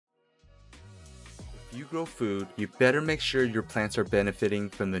If you grow food, you better make sure your plants are benefiting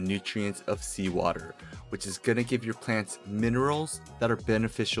from the nutrients of seawater, which is going to give your plants minerals that are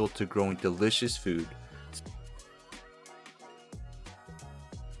beneficial to growing delicious food.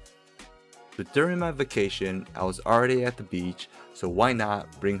 So during my vacation, I was already at the beach, so why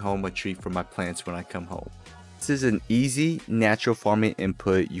not bring home a treat for my plants when I come home? This is an easy, natural farming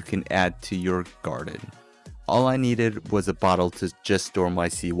input you can add to your garden. All I needed was a bottle to just store my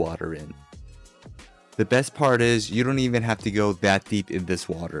seawater in. The best part is you don't even have to go that deep in this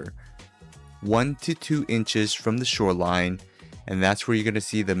water. 1 to 2 inches from the shoreline, and that's where you're going to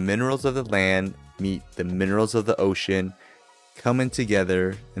see the minerals of the land meet the minerals of the ocean coming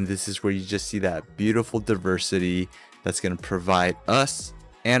together, and this is where you just see that beautiful diversity that's going to provide us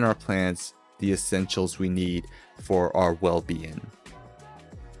and our plants the essentials we need for our well-being.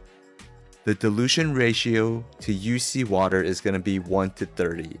 The dilution ratio to use seawater is going to be 1 to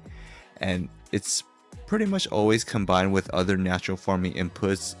 30, and it's pretty much always combined with other natural farming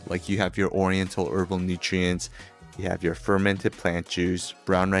inputs, like you have your oriental herbal nutrients, you have your fermented plant juice,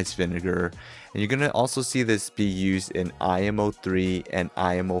 brown rice vinegar, and you're going to also see this be used in IMO 3 and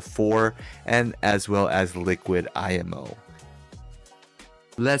IMO 4, and as well as liquid IMO.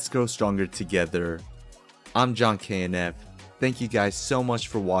 Let's grow stronger together. I'm John KNF. Thank you guys so much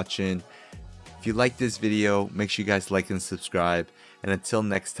for watching. If you like this video, make sure you guys like and subscribe. And until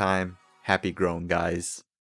next time, happy growing, guys.